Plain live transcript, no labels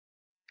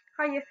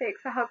Hi Year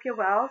 6, I hope you're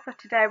well. So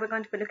today we're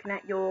going to be looking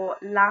at your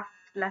last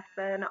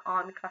lesson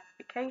on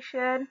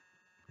classification.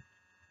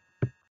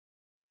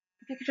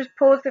 If you could just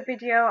pause the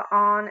video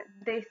on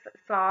this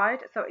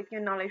slide, so it's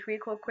your knowledge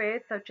recall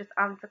quiz, so just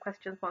answer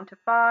questions 1 to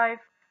 5,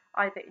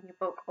 either in your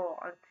book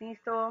or on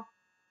Seesaw.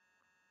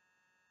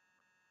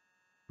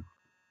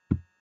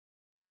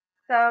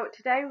 So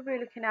today we'll be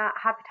looking at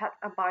habitats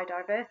and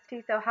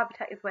biodiversity. So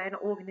habitat is where an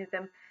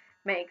organism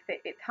makes it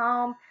its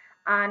home,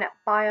 and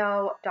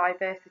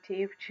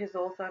biodiversity, which is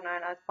also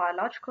known as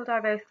biological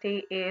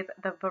diversity, is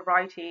the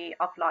variety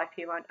of life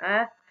here on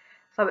Earth.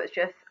 So it's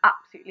just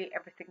absolutely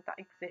everything that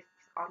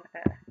exists on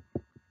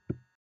Earth.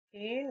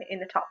 In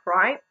the top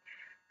right.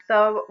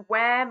 So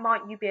where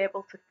might you be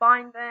able to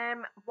find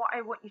them? What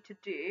I want you to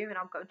do, and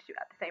I'm going to do it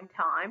at the same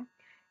time,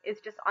 is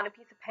just on a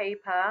piece of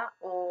paper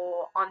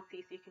or on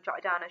C, so you can jot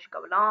it down as you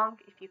go along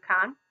if you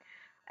can.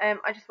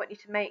 I just want you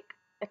to make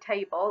a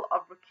table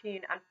of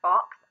raccoon and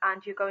fox,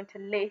 and you're going to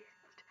list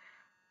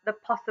the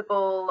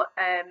possible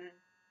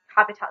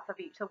habitats of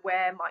each. So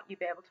where might you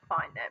be able to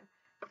find them?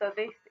 So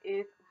this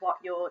is what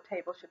your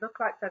table should look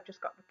like. So I've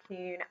just got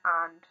raccoon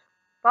and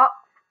fox,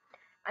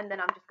 and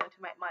then I'm just going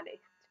to make my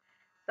list.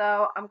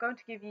 So I'm going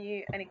to give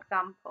you an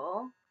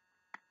example.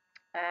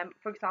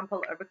 For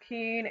example, a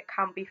raccoon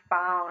can be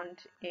found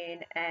in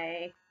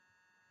a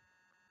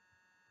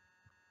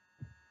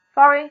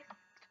forest,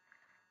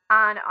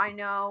 and I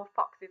know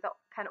foxes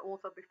can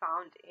also be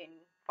found in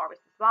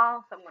forests as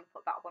well, so I'm going to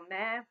put that one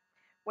there.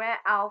 Where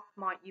else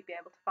might you be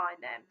able to find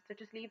them? So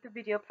just leave the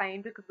video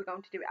playing because we're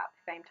going to do it at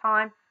the same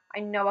time.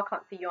 I know I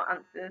can't see your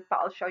answers, but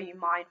I'll show you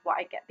mine what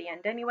I get at the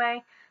end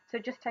anyway. So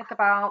just take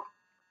about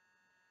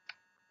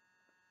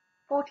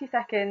 40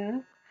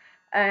 seconds.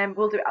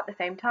 We'll do it at the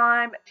same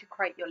time to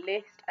create your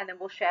list, and then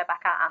we'll share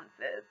back our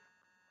answers.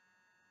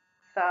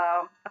 So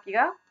off you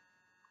go.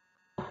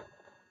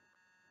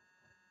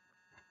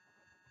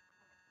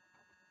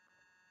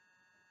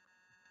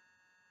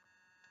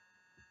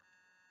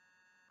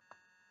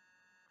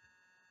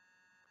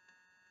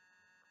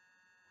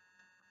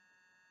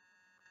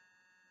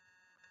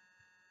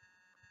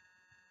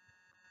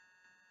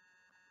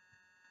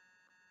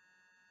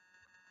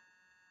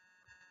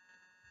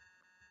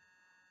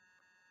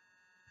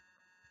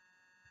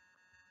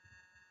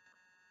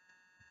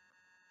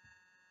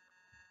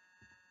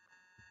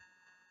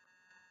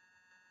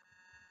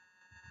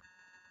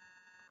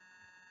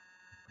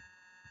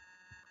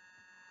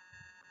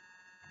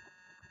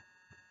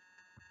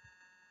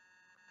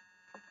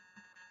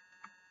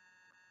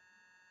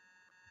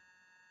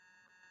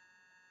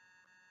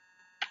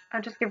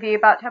 I'll just give you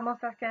about 10 more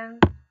seconds.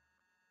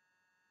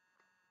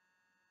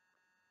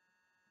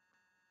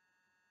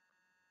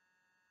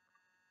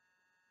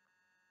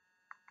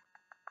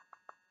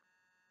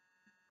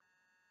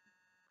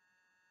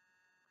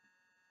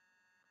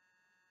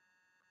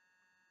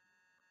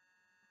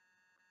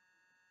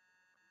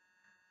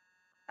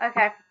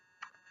 Okay,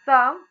 so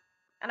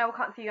I know I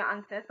can't see your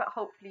answers, but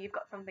hopefully you've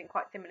got something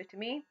quite similar to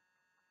me.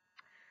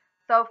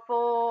 So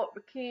for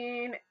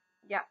raccoon,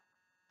 yeah,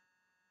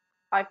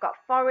 I've got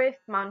forests,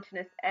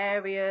 mountainous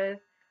areas,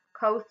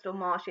 coastal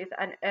marshes,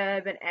 and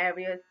urban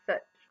areas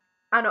such.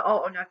 And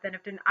no, then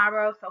I've done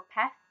arrow, so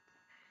pests.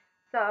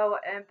 So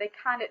they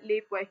can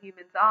live where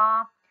humans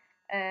are,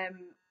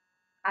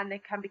 and they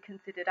can be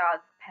considered as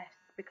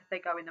pests because they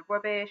go in the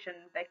rubbish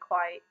and they're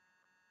quite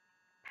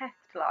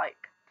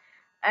pest-like.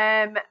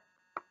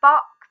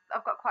 Fox,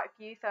 I've got quite a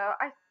few, so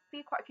I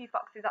see quite a few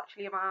foxes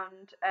actually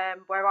around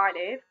where I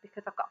live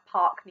because I've got a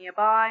park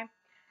nearby.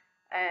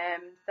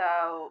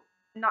 So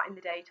not in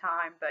the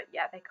daytime, but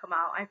yeah, they come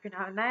out every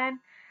now and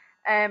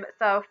then.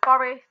 So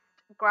forest,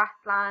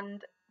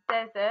 grassland,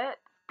 desert,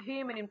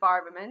 human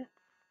environments,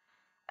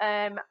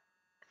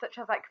 such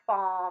as like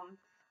farms.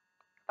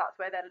 That's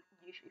where they're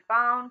usually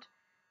found.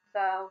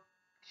 So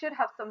should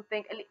have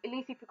something. At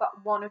least if you've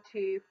got 1 or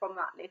 2 from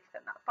that list,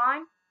 then that's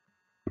fine.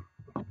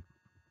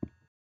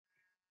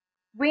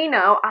 We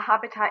know a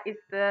habitat is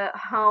the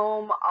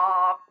home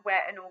of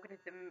where an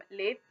organism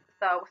lives,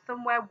 so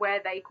somewhere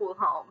where they call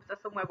home, so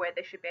somewhere where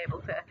they should be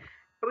able to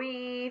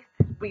breathe,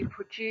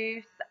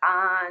 reproduce,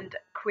 and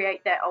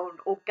create their own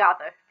or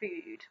gather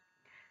food.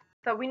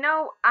 So we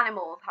know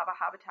animals have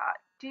a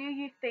habitat. Do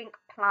you think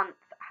plants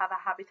have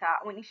a habitat?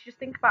 I want you to just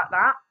think about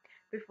that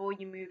before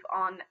you move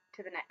on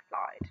to the next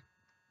slide.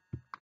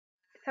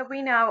 So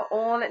we know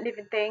all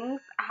living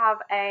things have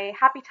a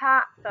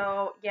habitat,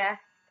 so yes,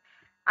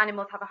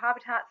 animals have a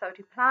habitat, so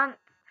do plants.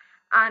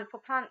 And for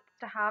plants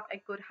to have a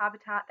good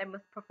habitat, they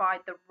must provide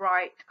the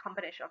right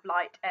combination of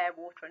light, air,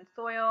 water, and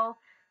soil.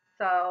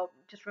 So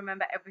just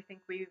remember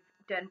everything we've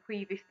done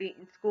previously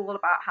in school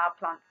about how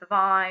plants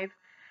survive.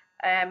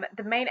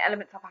 The main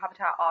elements of a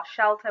habitat are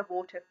shelter,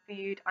 water,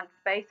 food, and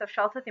space. So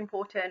shelter is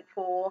important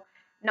for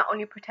not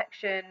only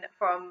protection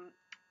from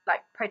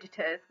like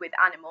predators with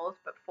animals,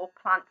 but for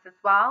plants as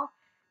well.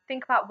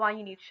 Think about why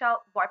you need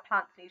why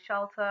plants need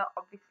shelter.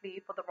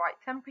 Obviously, for the right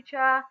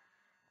temperature.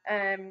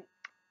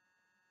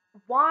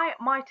 Why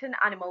might an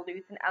animal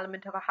lose an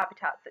element of a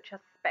habitat such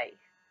as space?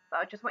 So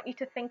I just want you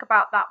to think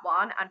about that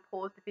one and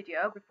pause the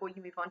video before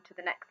you move on to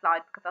the next slide,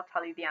 because I'll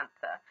tell you the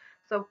answer.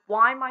 So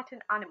why might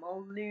an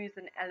animal lose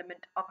an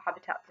element of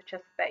habitat such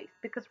as space?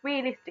 Because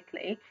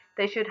realistically,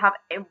 they should have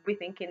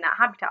everything in that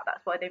habitat.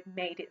 That's why they've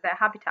made it their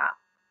habitat.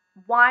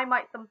 Why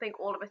might something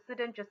all of a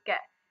sudden just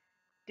get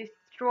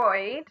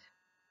destroyed?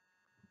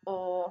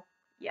 Or,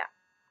 yeah.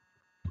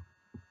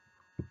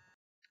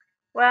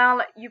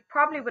 Well, you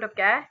probably would have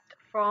guessed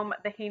from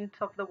the hint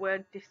of the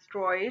word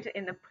destroyed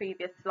in the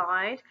previous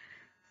slide.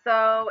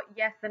 So,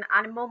 yes, an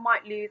animal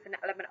might lose an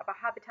element of a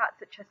habitat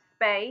such as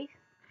space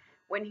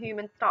when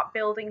humans start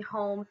building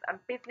homes and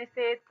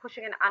businesses,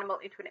 pushing an animal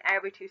into an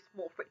area too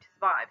small for it to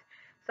survive.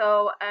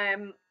 So,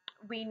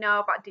 we know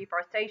about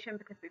deforestation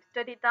because we've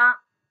studied that.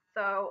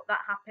 So, that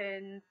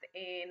happens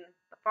in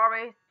the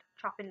forest,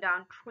 chopping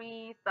down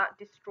trees that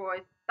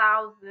destroys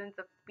thousands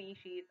of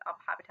species of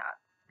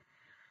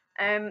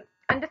habitats.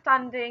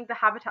 Understanding the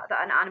habitat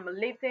that an animal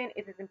lives in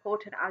is as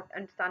important as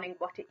understanding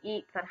what it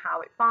eats and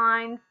how it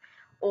finds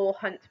or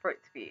hunts for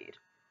its food.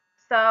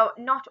 So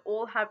not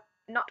all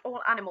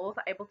animals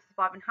are able to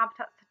survive in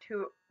habitats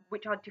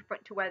which are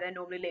different to where they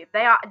normally live.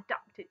 They are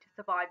adapted to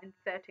survive in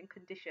certain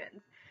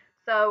conditions.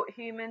 So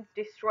humans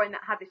destroying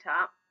that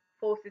habitat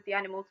forces the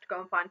animals to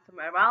go and find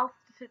somewhere else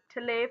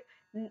to live.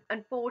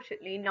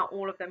 Unfortunately, not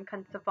all of them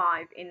can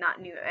survive in that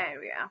new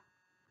area.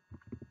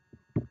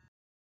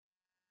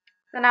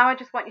 So now I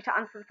just want you to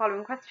answer the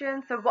following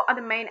questions. So what are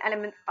the main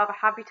elements of a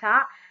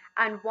habitat,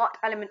 and what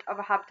element of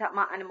a habitat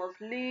might animals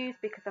lose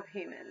because of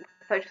humans?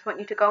 So I just want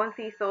you to go on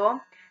Seesaw.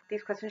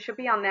 These questions should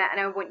be on there, and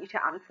I want you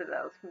to answer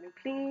those for me,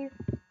 please.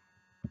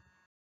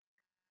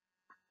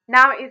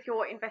 Now is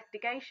your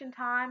investigation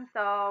time,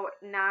 so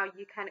now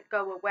you can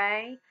go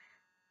away.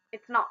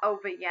 It's not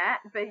over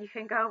yet, but you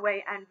can go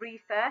away and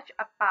research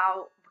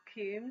about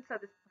raccoons. So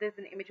there's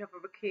an image of a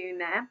raccoon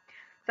there.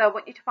 So I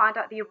want you to find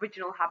out the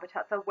original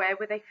habitat. So where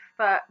were they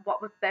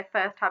what was their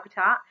first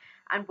habitat,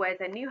 and where's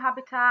their new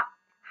habitat?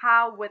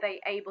 How were they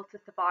able to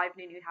survive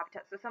in a new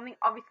habitat? So something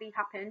obviously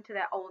happened to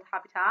their old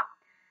habitat,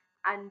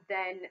 and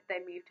then they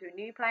moved to a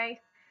new place.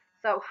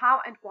 So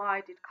how and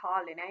why did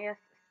Carl Linnaeus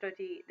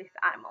study this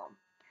animal?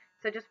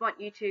 So I just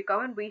want you to go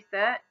and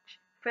research,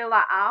 fill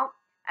that out,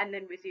 and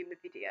then resume the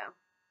video.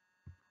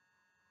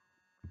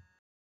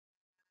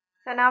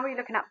 So now we're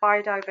looking at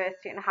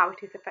biodiversity and how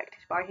it is affected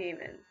by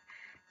humans.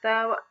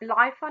 So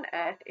life on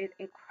Earth is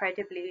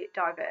incredibly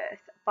diverse.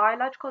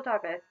 Biological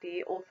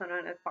diversity, also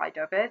known as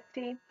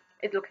biodiversity,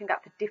 is looking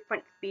at the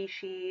different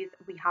species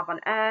we have on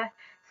Earth,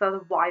 so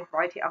the wide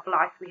variety of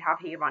life we have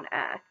here on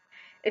Earth.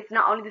 It's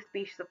not only the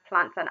species of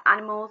plants and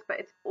animals, but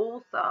it's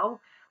also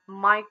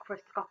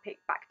microscopic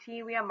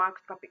bacteria,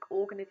 microscopic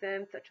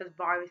organisms such as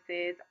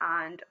viruses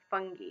and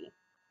fungi.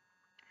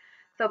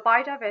 So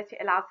biodiversity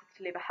allows us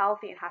to live a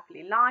healthy and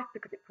happy life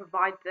because it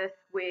provides us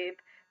with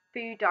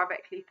food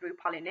directly through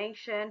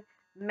pollination,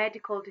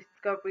 medical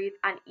discoveries,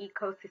 and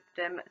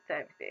ecosystem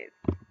services.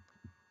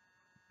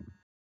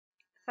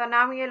 So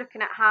now we are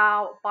looking at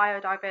how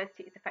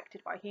biodiversity is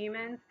affected by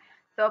humans.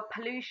 So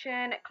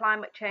pollution,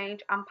 climate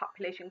change, and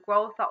population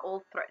growth are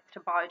all threats to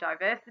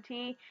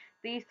biodiversity.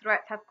 These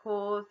threats have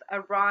caused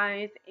a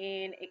rise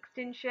in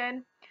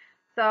extinction.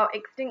 So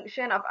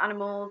extinction of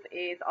animals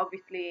is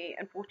obviously,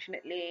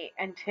 unfortunately,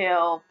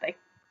 until they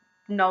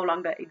no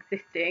longer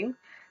existing.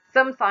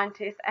 Some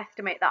scientists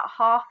estimate that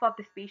half of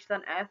the species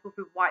on Earth will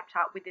be wiped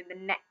out within the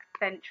next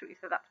century,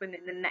 so that's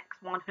within the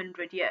next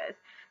 100 years.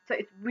 So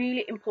it's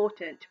really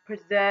important to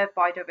preserve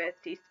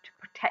biodiversity, to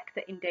protect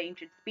the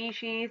endangered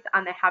species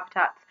and their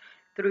habitats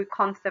through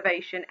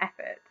conservation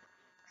efforts.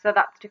 So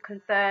that's to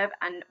conserve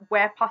and,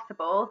 where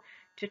possible,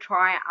 to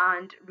try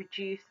and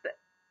reduce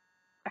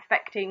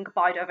affecting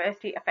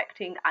biodiversity,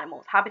 affecting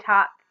animals'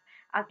 habitats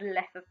as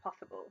less as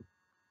possible.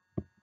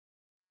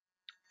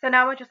 So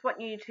now I just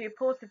want you to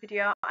pause the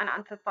video and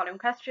answer the following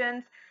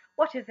questions.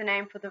 What is the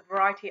name for the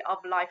variety of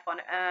life on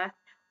Earth?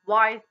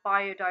 Why is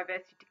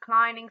biodiversity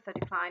declining? So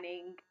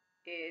declining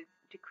is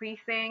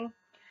decreasing.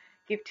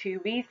 Give 2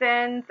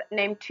 reasons.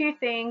 Name 2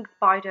 things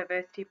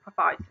biodiversity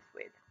provides us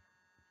with.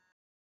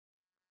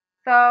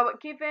 So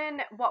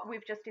given what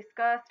we've just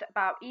discussed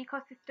about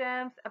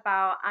ecosystems,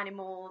 about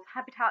animals'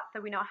 habitats,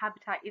 so we know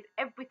habitat is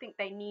everything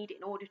they need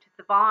in order to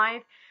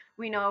survive.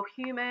 We know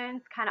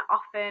humans can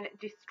often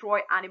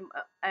destroy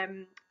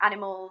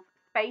animals'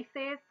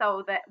 spaces,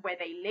 so that where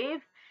they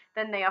live,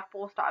 then they are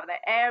forced out of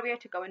their area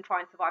to go and try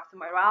and survive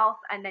somewhere else,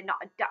 and they're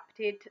not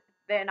adapted,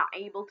 they're not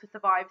able to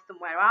survive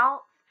somewhere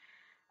else,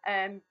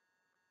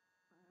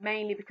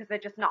 mainly because they're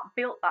just not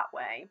built that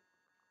way.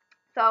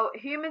 So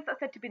humans are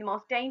said to be the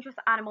most dangerous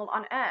animal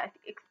on Earth.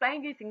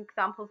 Explain using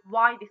examples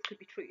why this could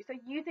be true. So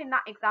using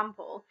that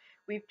example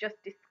we've just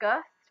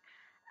discussed,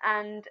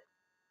 and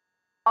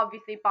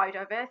obviously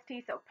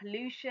biodiversity, so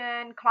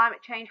pollution, climate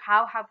change,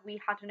 how have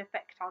we had an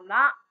effect on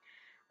that?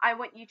 I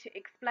want you to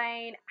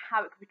explain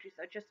how it could be true.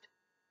 So just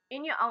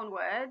in your own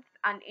words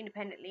and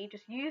independently,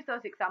 just use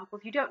those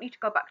examples. You don't need to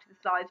go back to the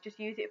slides, just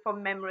use it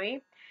from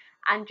memory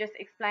and just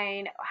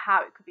explain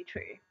how it could be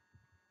true.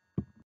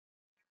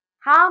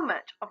 How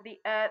much of the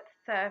Earth's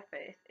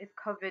surface is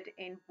covered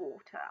in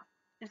water?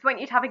 I just want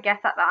you to have a guess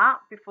at that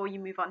before you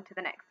move on to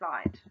the next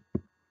slide.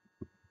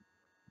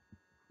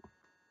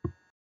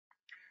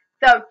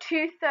 So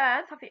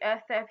 2/3 of the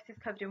Earth's surface is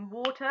covered in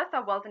water.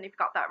 So well done if you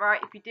got that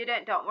right. If you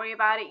didn't, don't worry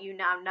about it. You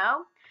now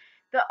know.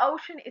 The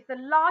ocean is the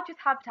largest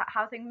habitat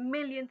housing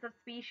millions of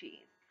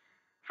species.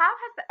 How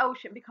has the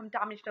ocean become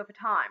damaged over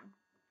time?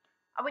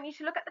 I want you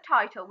to look at the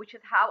title, which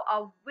is How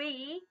Are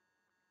We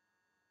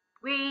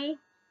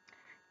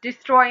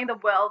Destroying the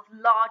World's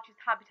Largest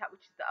Habitat,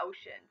 which is the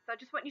ocean. So I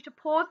just want you to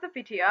pause the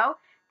video,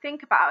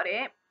 think about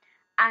it,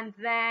 and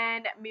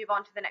then move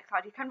on to the next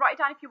slide. You can write it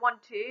down if you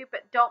want to,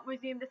 but don't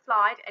resume the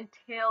slide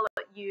until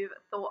you've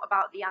thought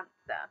about the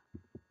answer.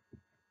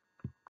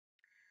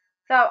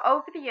 So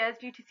over the years,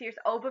 due to serious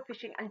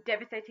overfishing and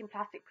devastating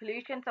plastic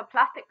pollution, so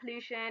plastic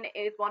pollution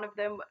is one of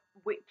them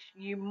which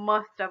you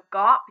must have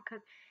got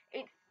because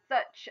it's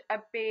such a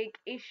big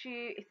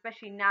issue,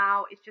 especially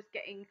now. It's just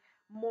getting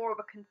more of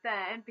a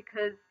concern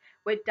because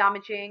we're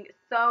damaging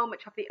so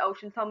much of the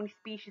ocean, so many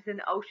species in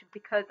the ocean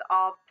because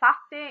of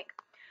plastic.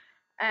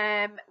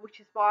 Which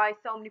is why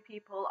so many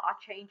people are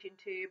changing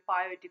to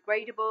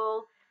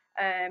biodegradable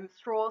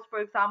straws, for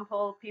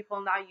example.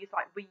 People now use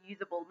like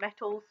reusable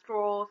metal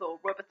straws or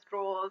rubber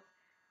straws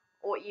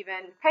or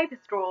even paper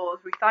straws,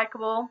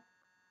 recyclable.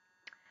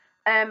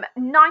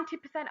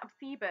 90% of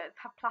seabirds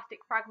have plastic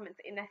fragments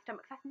in their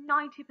stomachs. That's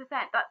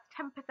 90%. That's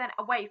 10%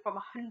 away from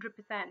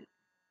 100%.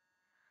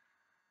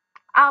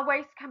 Our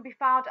waste can be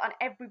found on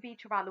every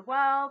beach around the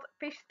world.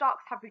 Fish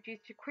stocks have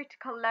reduced to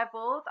critical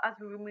levels as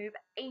we remove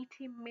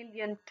 80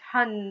 million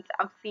tons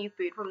of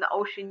seafood from the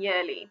ocean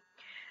yearly.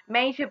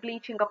 Major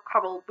bleaching of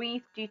coral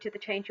reefs due to the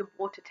change in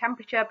water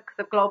temperature because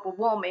of global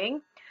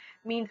warming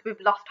means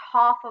we've lost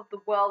half of the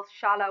world's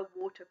shallow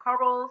water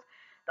corals.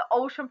 The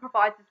ocean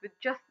provides us with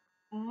just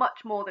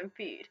much more than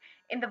food.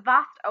 In the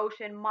vast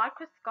ocean,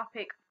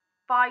 microscopic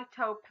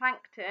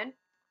phytoplankton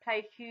play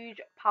a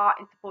huge part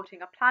in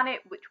supporting our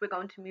planet, which we're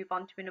going to move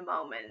on to in a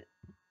moment.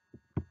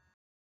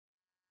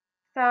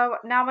 So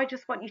now I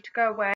just want you to go away